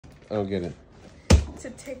I'll get it. It's a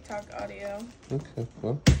TikTok audio. Okay,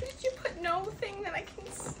 well. Did you put no thing that I can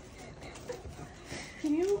see?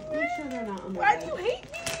 Can you make sure they're not on the Why bed? do you hate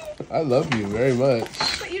me? I love you very much.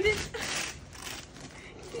 But you didn't.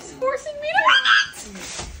 He's forcing me to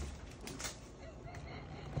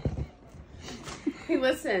Hey,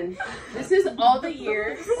 listen. This is all the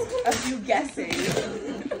years of you guessing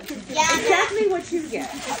exactly what you get.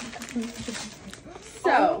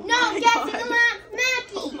 So. No, guessing a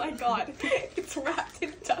Mackie. Oh my god. It's wrapped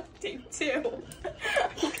in duct tape too.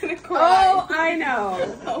 I'm gonna cry. Oh, I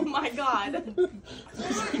know. Oh my god.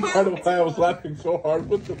 Part of why I was laughing so hard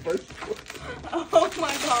with the first one. Oh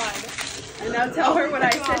my god. And now tell her what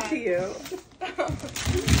I said to you.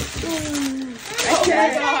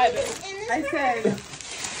 I said,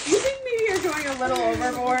 you think maybe you're going a little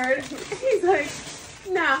overboard? He's like,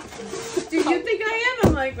 nah. Do you think I am?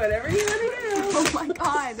 I'm like, whatever you want to do. Oh my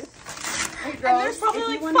god. Hey, girls, And there's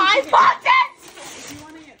probably like 5 If buckets! you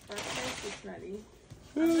want to get breakfast, it's ready.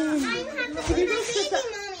 I have to put my baby,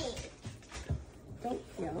 mommy. Don't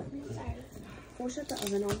yell at me. Go shut the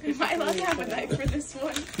oven on. Am I allowed to have a knife for this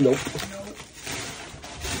one? Nope.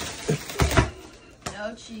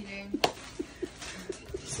 No cheating.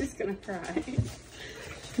 She's gonna cry.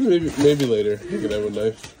 Maybe later. You can have a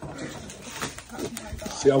knife. Oh my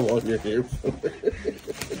god. See how long you're here for.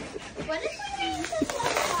 What is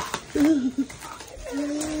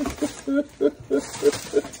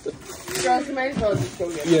Girls, you might as well just go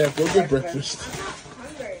get Go get breakfast. I'm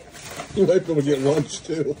hungry. You might go get lunch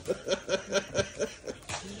too.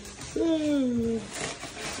 Do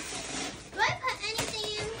I put anything in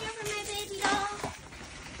here for my baby doll?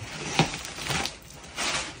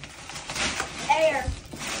 Air.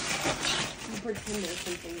 You pretend there's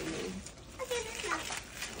something in there. Okay, that's not.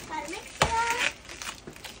 Gotta mix it up.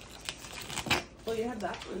 Well, you have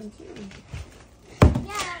that one too.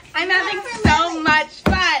 Yeah. I'm having so much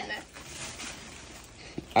fun!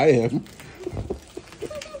 I am. Can I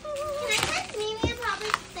text Mimi and Papa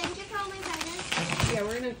thank you for all my presents? Yeah,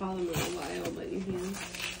 we're gonna call him in a while, but you can.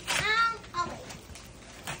 I'll wait.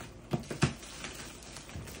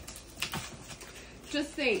 Just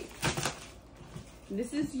think.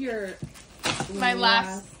 This is your My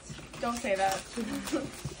last. Don't say that.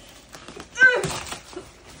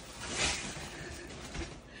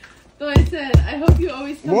 So I said, I hope you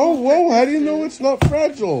always come Whoa, home whoa, for how do you know Christmas. it's not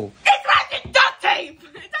fragile? It's wrapped in duct tape!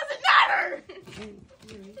 It doesn't matter!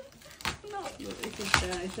 No. No, it's just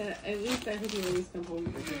that I said, at least I hope you always come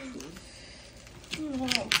home for Christmas.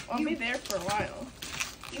 I'll be there for a while.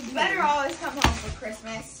 You better always come home for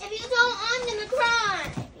Christmas. If you don't, I'm gonna cry.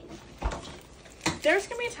 There's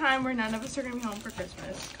gonna be a time where none of us are gonna be home for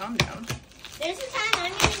Christmas. Calm down. There's a time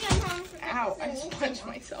I'm gonna come home for Christmas. Ow, I and you just come punched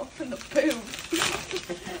home. myself in the boob.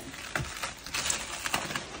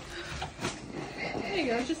 There you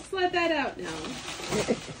go, just let that out now.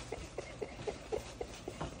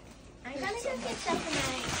 I'm gonna go get stuff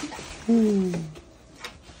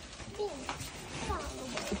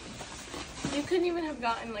You couldn't even have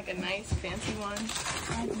gotten like a nice fancy one.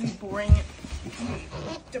 I'd be boring,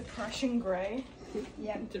 depression gray.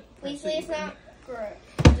 Yeah. Please say it's not blue.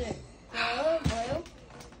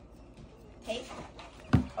 Tape.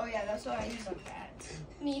 Oh yeah, that's what I use on that.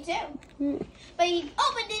 Me too. But he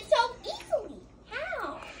opened it so easily.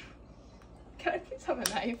 How? Can I please have a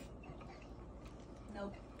knife?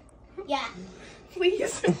 Nope. Yeah.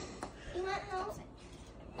 Please. You want help?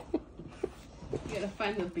 You gotta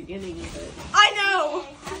find the beginning of it. I know!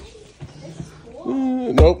 This is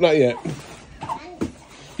cool. Nope, not yet.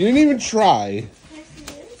 You didn't even try.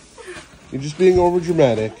 You're just being over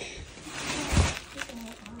dramatic.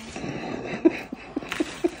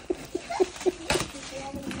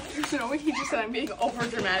 You know what he just said? I'm being over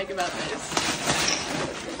dramatic about this.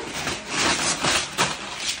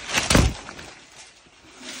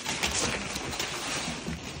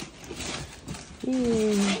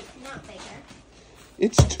 Not bigger.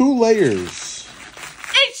 It's 2 layers.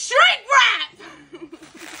 It's shrink wrap!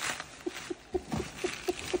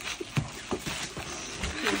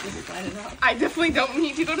 I definitely don't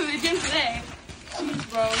need to go to the gym today. Jeez,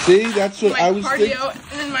 bro. See, that's what My I was thinking.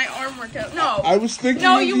 cardio and then my arm workout. No. I was thinking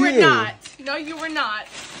No, of you were not. No, you were not.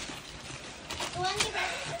 You want me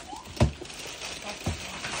breakfast?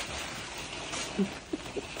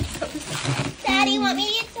 Daddy, want me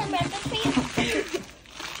to get some breakfast for you?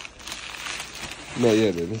 Not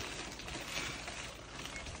yet, baby.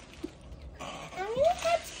 I'm gonna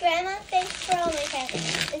touch Grandma's face for all my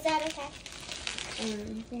presents. Is that okay?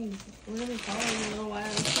 We're gonna call him in a little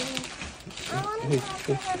while. I want to talk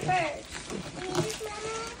to her first. Please,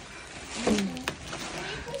 Mama? Can you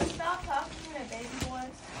please stop talking to my baby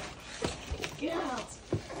boys?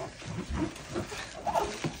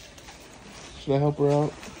 Should I help her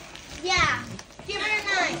out? Yeah. Give her a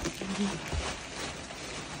knife.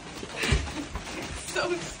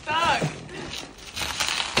 So stuck.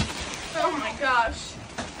 Oh my gosh.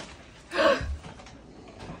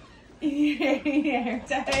 Yeah,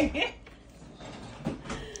 dang.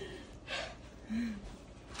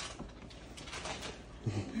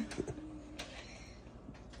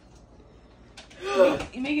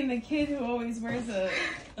 You're making the kid who always wears a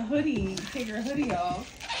hoodie take her hoodie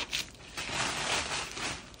off.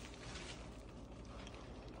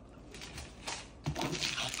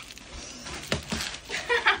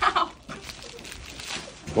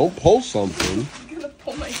 Don't pull something. I'm gonna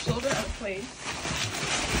pull my shoulder out of place.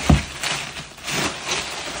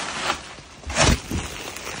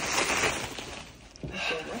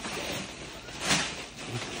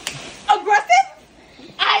 Aggressive?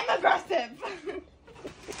 I'm aggressive.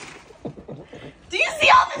 Do you see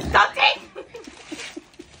all this duct tape?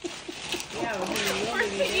 Yeah, Where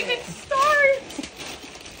to even start?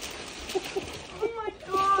 Oh my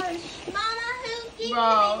gosh. Mama, who gave you Bro.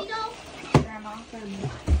 the baby doll? Grandma. Can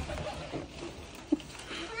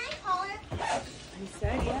I call her? I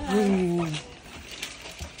said yeah.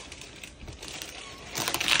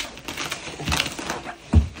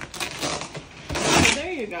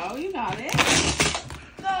 There you go. You got it.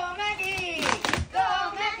 Go Maggie!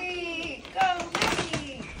 Go Maggie! Go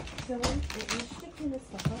Maggie!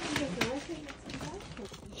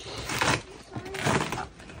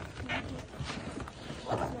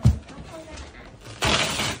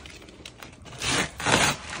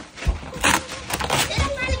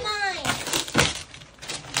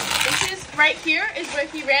 This is right here is where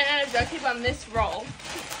he ran out of duct tape on this roll.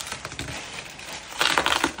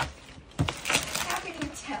 How can you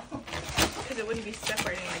tell? Because it wouldn't be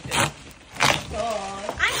separating like this.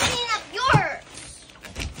 I'm cleaning up yours.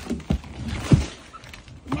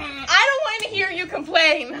 I don't want to hear you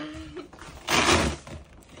complain.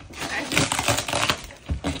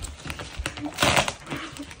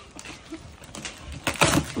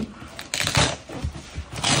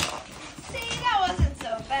 See, that wasn't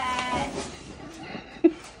so bad.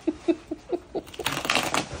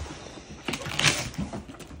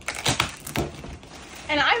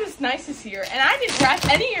 And I was nice this year, and I didn't wrap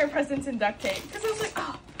any of your presents in duct tape because I was like,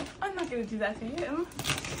 oh, I'm not gonna do that to him.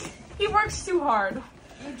 He works too hard.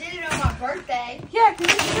 You did it on my birthday. Yeah,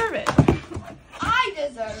 because you deserve it. I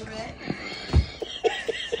deserve it.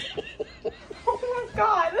 Oh my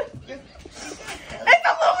god. It's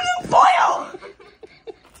aluminum foil!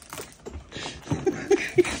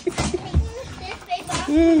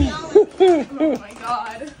 Oh my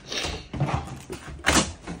god.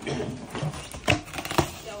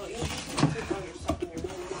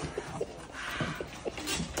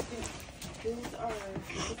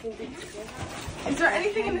 Is there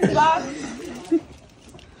anything in this box?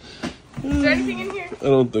 Is there anything in here? I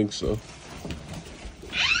don't think so.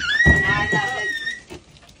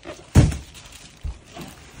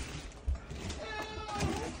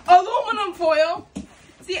 Aluminum foil.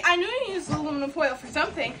 See, I knew you used aluminum foil for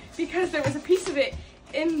something because there was a piece of it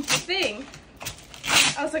in the thing.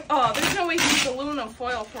 I was like, oh, there's no way to use aluminum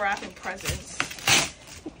foil for wrapping presents.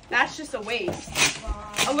 That's just a waste.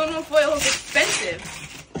 Aluminum foil is expensive.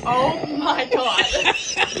 Oh my god.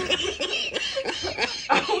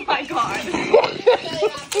 Oh my god.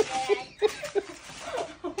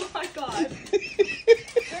 Oh my god.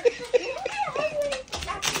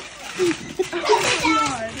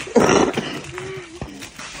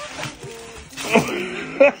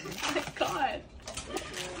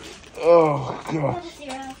 Oh gosh.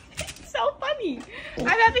 It's so funny. I'm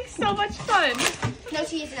having so much fun. No,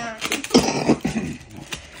 she's not.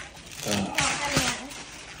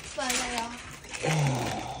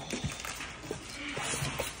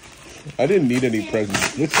 I didn't need any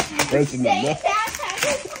presents. This is present enough.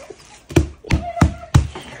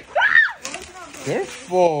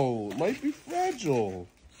 Careful. It might be fragile.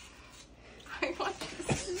 I want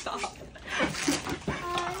to stop.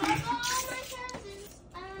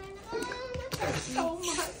 So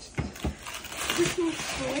much. This is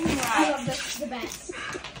sling I wrap. love this the best.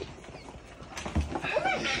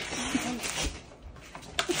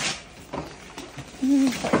 Did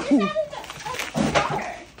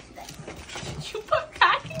you put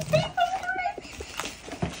packing tape over it?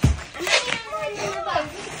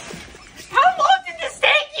 How long did this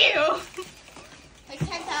take you? Like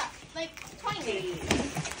 10 like 20 minutes.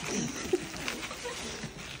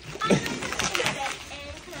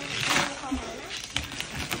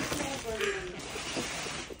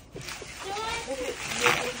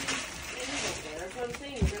 That's what I'm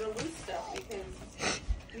saying. You're gonna lose stuff because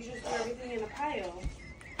you just threw everything in a pile.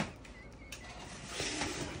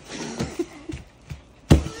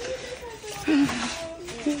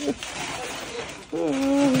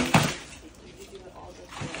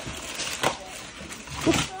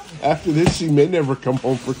 After this, she may never come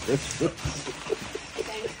home for Christmas.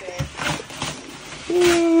 Thanks, babe.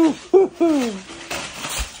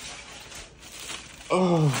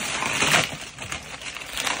 Oh.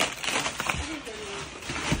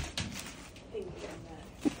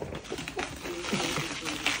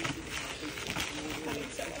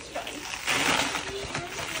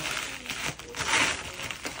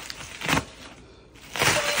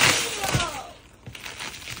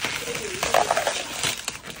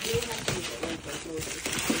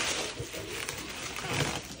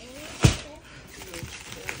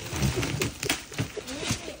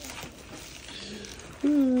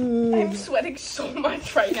 I'm sweating so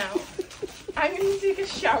much right now. I'm going to take a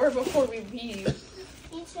shower before we leave.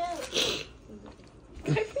 Me too.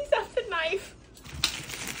 Can I please have the knife?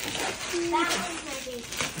 That was my baby.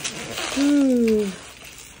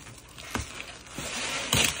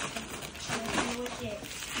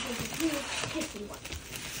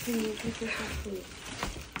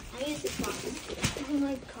 I use this one. Oh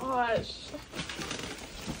my gosh.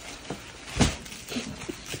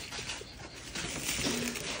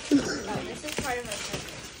 Oh, this is part of my present.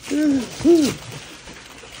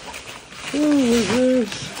 Oh my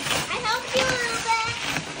gosh. I helped you a little bit.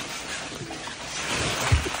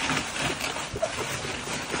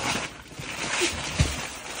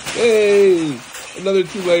 Hey, another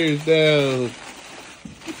 2 layers down.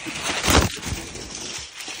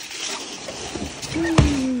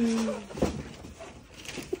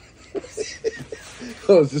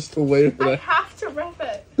 Oh, is this the layer that I have to rip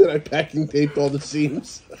it. that I packing taped all the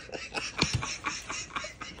seams?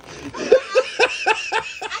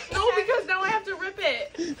 No, because now I have to rip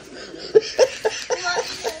it. You want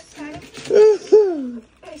me to start?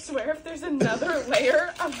 I swear if there's another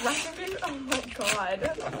layer of wrapping paper, oh my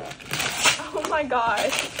god. Oh my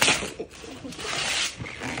god.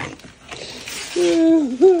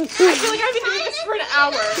 I feel like I've been doing this for an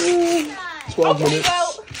hour. 12 Okay, minutes.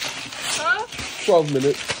 well, huh? 12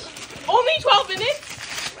 minutes. Only 12 minutes?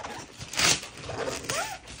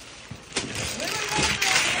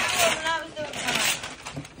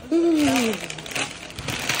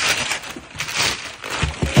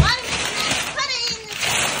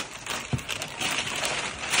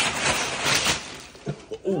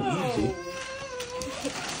 Oh, easy.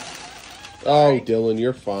 Oh, Dylan,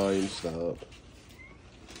 you're fine. Stop.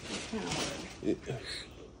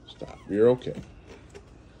 Stop. You're okay.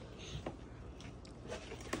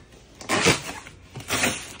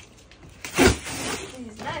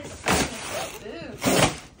 These nice food.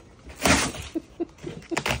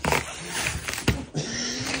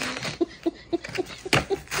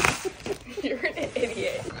 You're an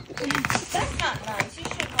idiot. That's not nice. You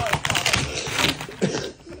should always call it.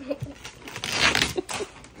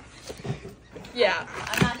 Yeah.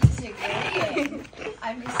 I'm not disagreeing.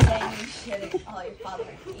 I'm just saying you shouldn't call your father an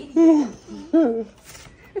idiot.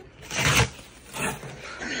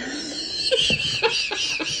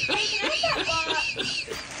 Hey, can I have that box?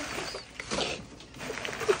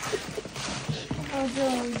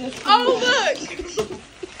 Oh, look!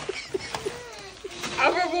 A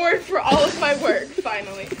reward for all of my work,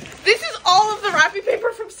 finally. This is all of the wrapping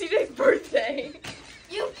paper from CJ's birthday.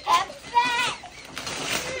 You kept that?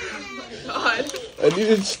 God. I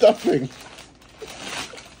needed stuffing.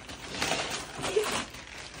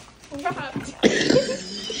 Wrapped.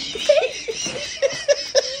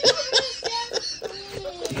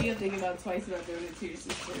 You gotta think about twice about doing it to your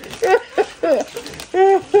sister.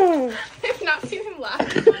 I've not seen him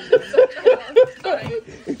laugh in such a long time.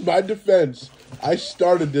 In my defense, I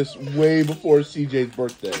started this way before CJ's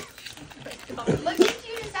birthday. But didn't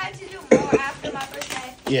you decide to do more after my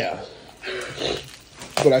birthday? Yeah.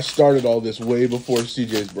 But I started all this way before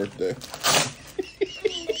CJ's birthday. I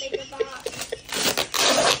need a bigger box.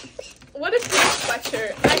 What a cute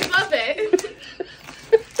sweatshirt. I love it.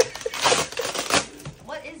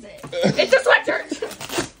 What is it? It's a sweatshirt.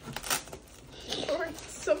 Or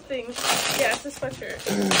something. Yeah, it's a sweatshirt.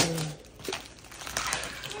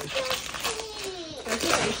 That's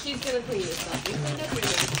okay. She's gonna clean this up. You cleaned up your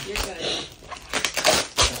room. You're good.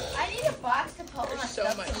 I need a box to put my There's so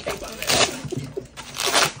stuff much in. tape on it.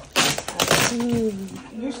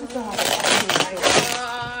 Your sister has it.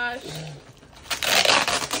 Gosh.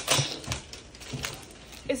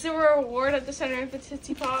 Is there a reward at the center of the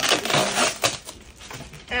Tootsie Pop?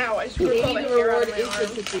 Ow, I just ripped all the Maybe the hair out reward of my is the arm.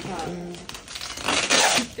 Tootsie Pop.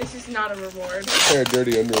 This is not a reward. Pair of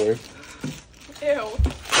dirty underwear. Ew.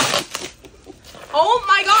 Oh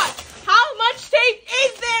my god! How much tape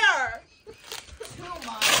is there? Too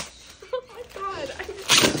much. Oh my god.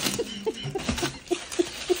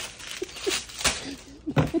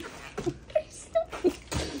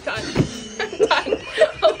 I'm done.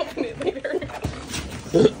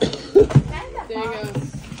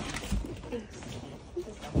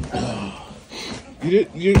 You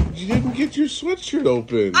didn't get your sweatshirt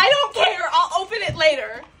open. I don't care. I'll open it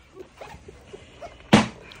later.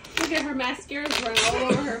 Look at her mascara's run all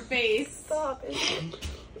over her face. Stop it.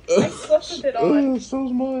 I slept with it on.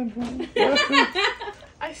 So's mine.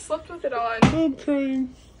 I slept with it on. I'm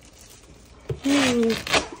crying.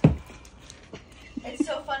 It's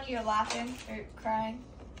so funny you're laughing or crying.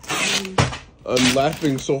 I'm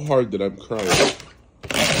laughing so hard that I'm crying.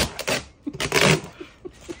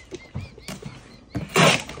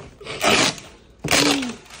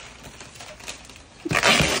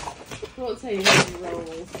 I won't tell you how many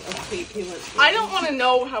rolls of tape he went through. I don't want to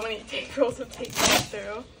know how many tape rolls of tape he went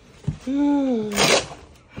through. Ew,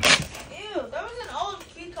 there was an old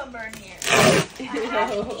cucumber in here. I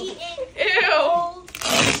haven't eaten Ew. old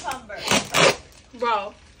cucumber.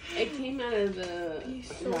 Bro. It came out of the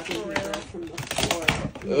so wrapping for paper real. from the floor.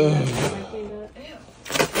 I cleaned up.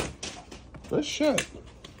 Ew. Nice shot.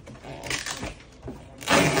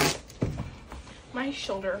 My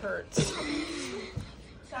shoulder hurts.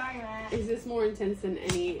 Sorry, Matt. Is this more intense than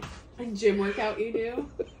any gym workout you do?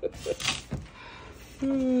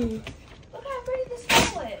 Look how pretty this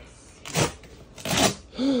bowl is.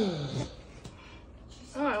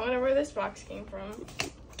 Oh, I wonder where this box came from.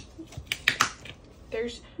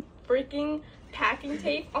 There's freaking packing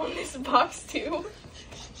tape on this box too.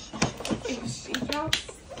 She drops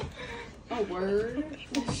a word.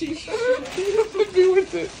 She What do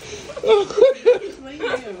with it? What do you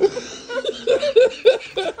do?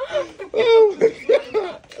 Oh my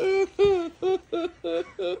god.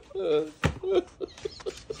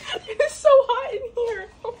 It's so hot in here.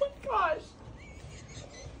 Oh my gosh.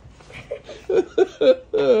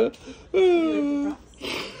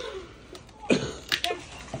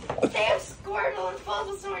 They have Squirtle and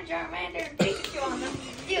Bulbasaur, Charmander, and Pikachu on them.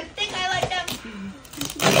 Do you think I like them?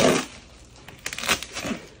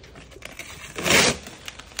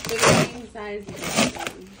 They're the same size as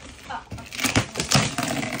them.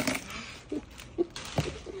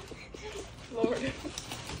 Lord.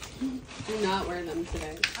 Do not wear them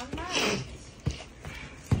today. I'm not.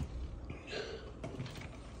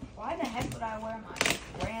 Why the heck would I wear my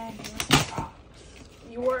brand new Crocs?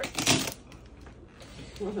 You were.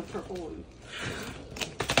 Or the purple one.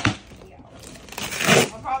 Yeah.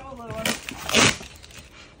 I probably would.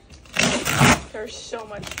 There's so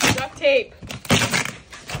much duct tape.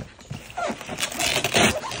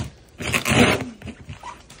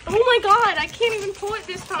 Oh my god, I can't even pull it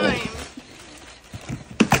this time.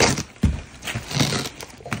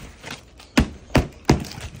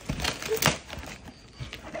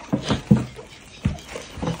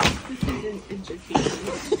 This isn't entertaining.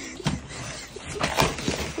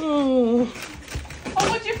 Oh,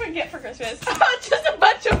 what'd you forget for Christmas? Just a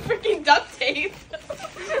bunch of freaking duct tape.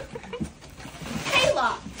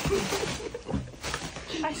 Kayla!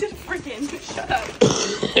 I said freaking. Shut up.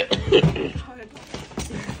 God.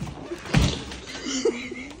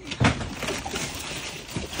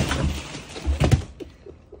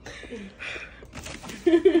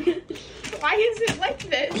 Why is it like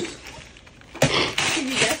this? Can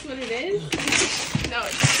you guess what it is? No,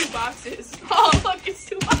 it's 2 boxes. Oh, look, it's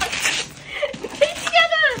 2 boxes. Stay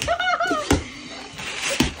together.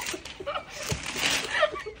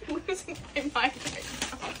 I'm losing my mind right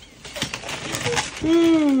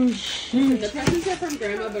Oh, shoot. The presents are from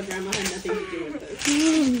Grandma, but Grandma had nothing to do with this.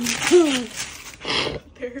 now.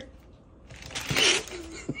 There.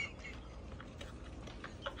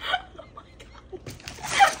 Oh my god.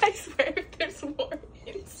 I swear there's more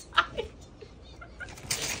inside.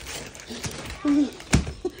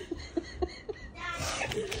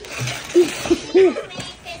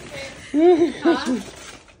 Huh?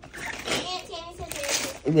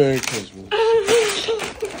 Merry Christmas.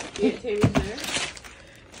 Aunt Tammy's there.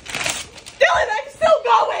 Dylan, I'm still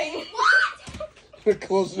going. We're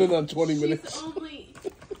closing in on 20 minutes.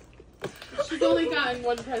 She's only gotten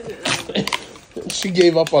one present. She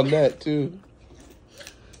gave up on that too.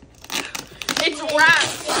 It's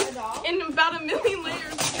wrapped in about 1 million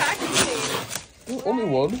layers of packing tape. Only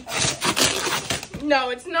one.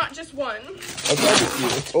 No, it's not just one. I promise you,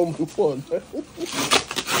 it's only one.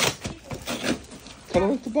 Kind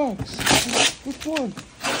of like the box. Which one?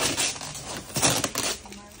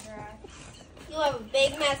 You'll have a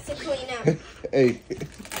big mess to clean up. Hey,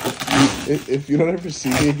 if you don't ever see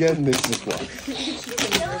me again, this is why.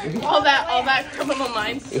 All that criminal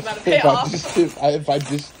minds is about to pay off. If I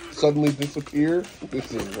just suddenly disappear,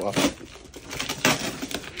 this is why.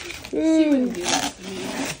 She wouldn't do that to me.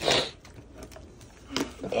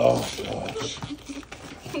 Oh gosh.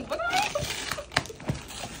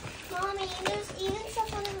 Mommy, there's even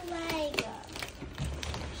stuff on her leg.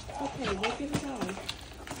 Okay, look at it all.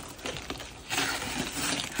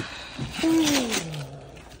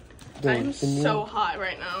 I'm so hot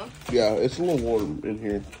right now. Yeah, it's a little warm in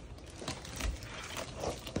here.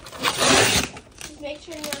 Just make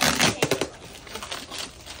sure you're not tape.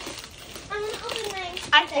 I'm gonna open mine.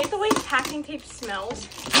 I hate the way packing tape smells.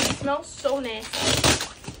 It smells so nasty.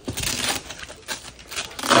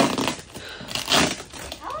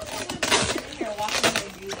 How long have we been in here watching my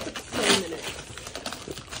do this? 20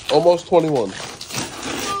 minutes. Almost 21. Dude.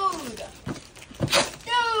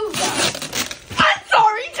 I'm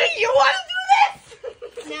sorry, do you want to do this?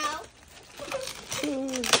 No.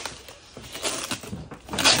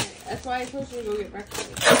 That's why I told you to go get breakfast.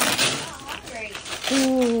 Oh, great.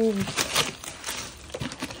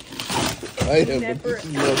 I am, but this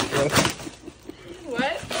is more fun.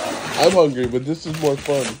 What? I'm hungry, but this is more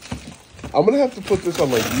fun. I'm gonna have to put this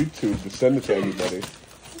on like YouTube to send it to everybody.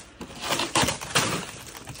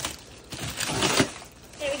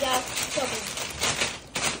 There we go. It's open.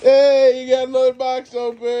 Hey, you got another box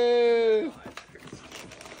open!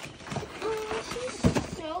 Oh, she's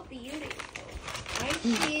so beautiful. Aren't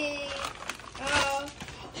she? Oh.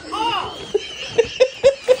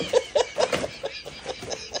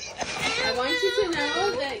 I want you to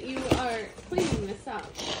know that you are cleaning this up.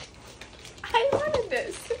 I wanted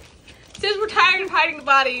this. Says we're tired of hiding the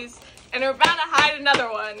bodies, and we're about to hide another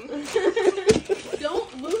one.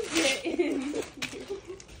 Don't lose it in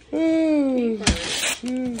paper.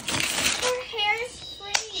 Her hair's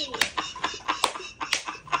pretty.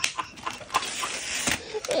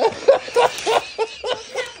 Look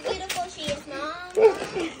how beautiful she is, Mom. Look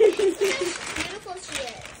how beautiful she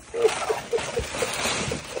is.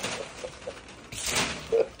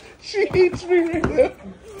 She hates me right now.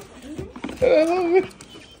 And I love it.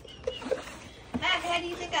 Mac, how do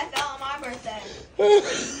you think I felt on my birthday?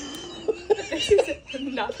 This is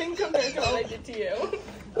nothing compared to what I did to you.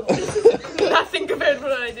 Nothing compared to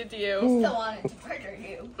what I did to you. Still wanted to murder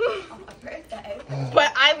you on my birthday.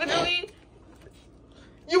 But I literally...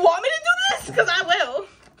 You want me to do this? Because I will.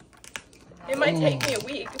 It might take me a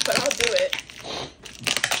week, but I'll do it.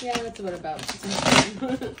 Yeah, that's what about.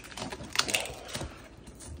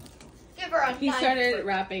 Give her a He knife. started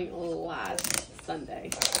rapping last Sunday.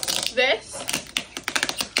 This?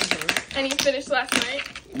 And you finished last night?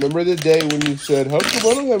 Remember the day when you said, how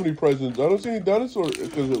come I don't have any presents? I don't see any dinosaurs.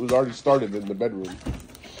 Because it was already started in the bedroom.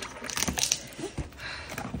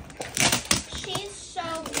 She's so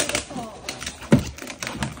beautiful.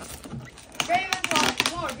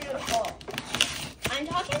 Raven's more beautiful. I'm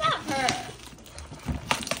talking about her.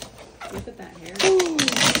 Look at that hair.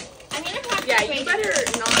 I'm gonna practice. Yeah, you Raven. better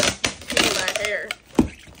not do that hair.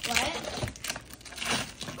 What?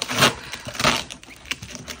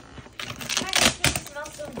 God, this thing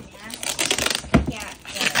smells so nasty. Yeah.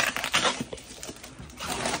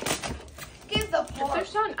 Give the If part.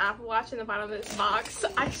 there's not an Apple Watch in the bottom of this box,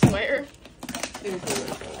 I swear. There's no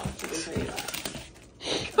Apple Watch, I can tell you that.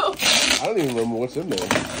 I don't even remember what's in there.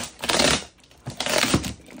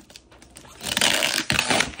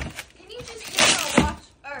 Can you just give her a watch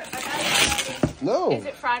or another? No, Is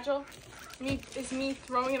it fragile? Is me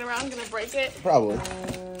throwing it around gonna break it? probably. I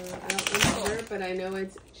don't remember, but I know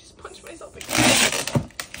it's. Just punch myself again.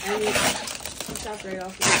 I mean, it's out right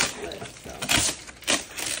off of the list, so.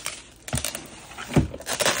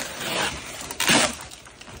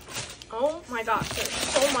 Oh my gosh, there's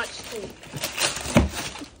so much tape.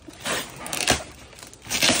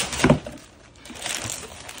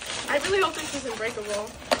 I really hope this isn't breakable.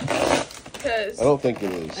 Because I don't think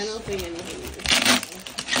it is. I don't think anything is.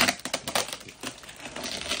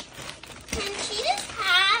 Can she just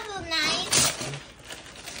have a knife?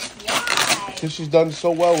 Why? Because she's done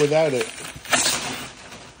so well without it.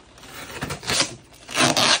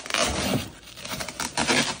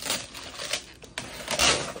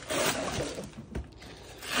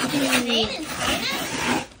 Made in China?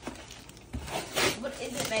 What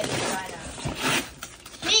is it made in China?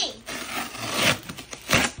 Me.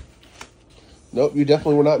 Nope, you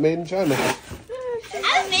definitely were not made in China. I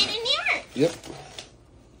was made in New York. Yep.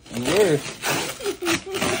 You were.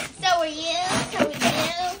 So were you. So were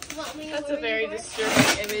you. What we that's were a very you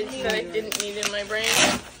disturbing image that I didn't need in my brain.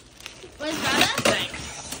 Was that us? Thanks.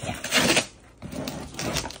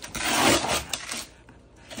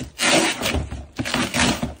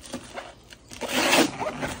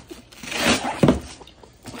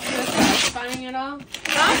 Not satisfying at all?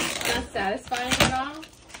 Huh? Not satisfying at all?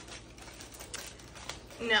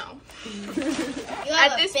 No. You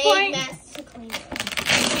have At a this big point- mess to clean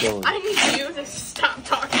up. Going. I need you to stop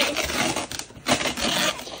talking.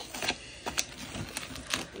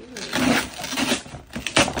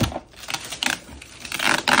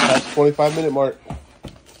 Past 25-minute mark.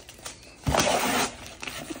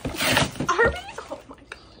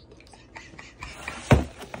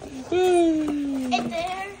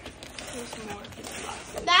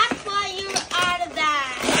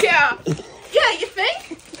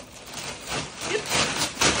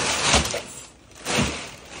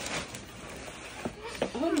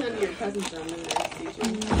 hope none of your presents are on the next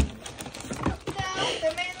season. No,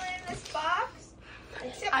 they're mainly in this box.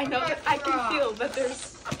 Except I for know my that I can bra. feel that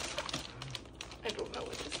there's. I don't know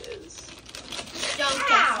what this is. Don't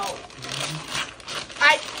Ow!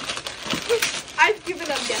 I've given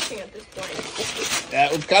up guessing at this point.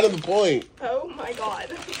 That was kind of the point. Oh my god.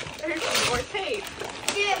 There's more tape.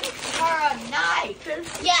 Give her a knife. There's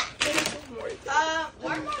more tape.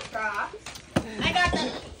 Where are my Crocs? I got them.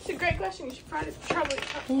 It's a great question. You should probably.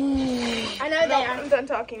 I know No, they are. I'm done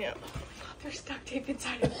talking now. There's duct tape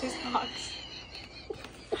inside of this box.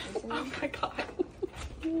 Oh my god.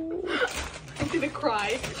 I'm gonna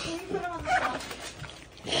cry. Can you put them on the shelf?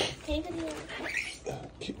 Can you put them on?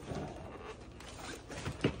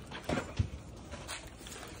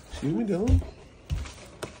 Excuse me, Dylan?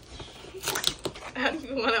 I don't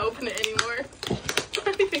even want to open it anymore. I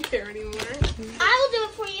don't even care anymore. I will do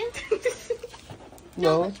it for you.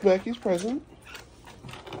 No, it's Becky's present.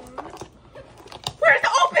 Where's the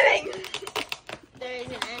opening? There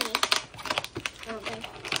isn't any. I don't think.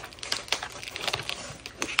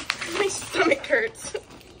 My stomach hurts.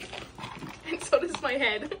 And so does my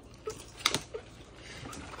head.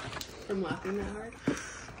 From laughing that hard.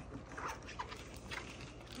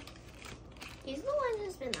 He's the one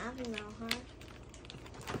who's been laughing that hard.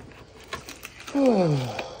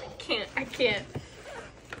 I can't.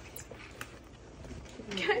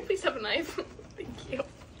 Can I please have a knife? Thank you.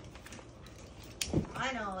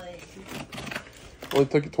 I know it. Only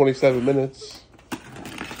took you 27 minutes.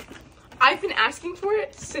 I've been asking for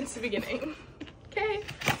it since the beginning. Okay.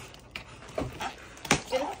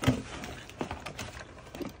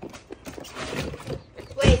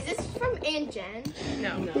 Wait, is this from Aunt Jen?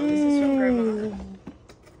 No, this is from Grandma.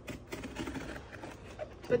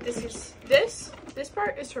 But this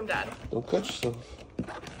part is from Dad. Don't cut yourself.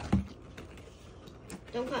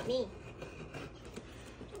 Don't cut me.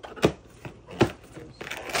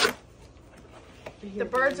 The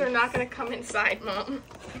birds are not gonna come inside, Mom.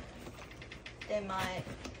 They might.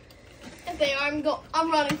 If they are,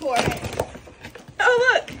 I'm running for it.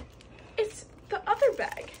 Oh look! It's the other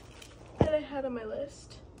bag that I had on my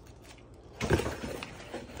list.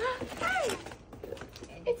 Hi!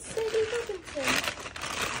 It's Sadie Robinson.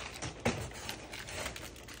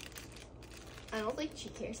 I don't think she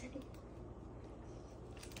cares anymore.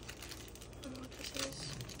 I don't know what this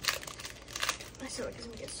is. I feel like I'm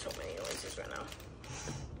gonna get so many noises right now.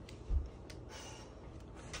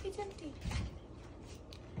 It's empty.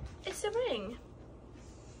 It's a ring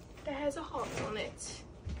that has a heart on it.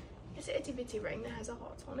 It's an itty bitty ring that has a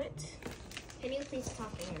heart on it. Can you please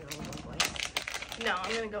talk in your normal voice? No,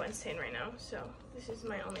 I'm gonna go insane right now, so this is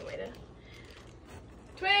my only way to.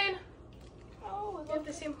 Twin! Oh, we have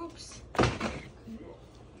the same hoops.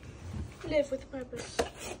 Live with purpose.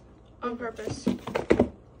 On purpose.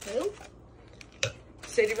 Who?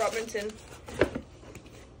 Sadie Robinson.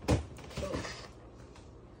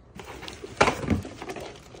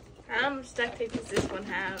 How much duct tape does this one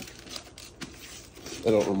have? I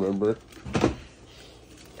don't remember.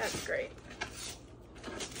 That's great.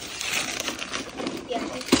 Yeah.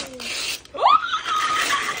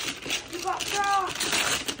 You got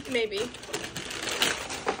Crocs! Maybe.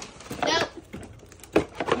 No.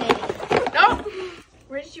 Maybe. No!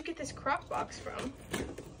 Where did you get this Croc box from?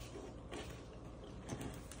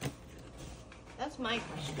 That's my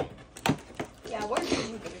question. Yeah, where did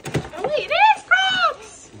you get it? Oh wait, it is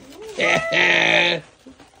Crocs!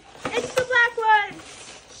 It's the black one!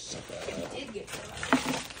 You did get it.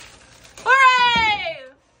 Hooray!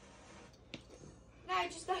 No, I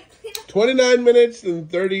just got clean up. 29 minutes and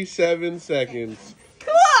 37 seconds.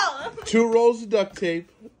 Cool! 2 rolls of duct tape,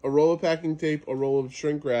 a roll of packing tape, a roll of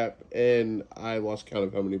shrink wrap, and I lost count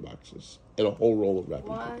of how many boxes. And a whole roll of wrapping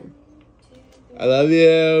paper. 1, 2, I love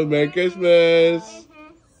you. Merry Christmas.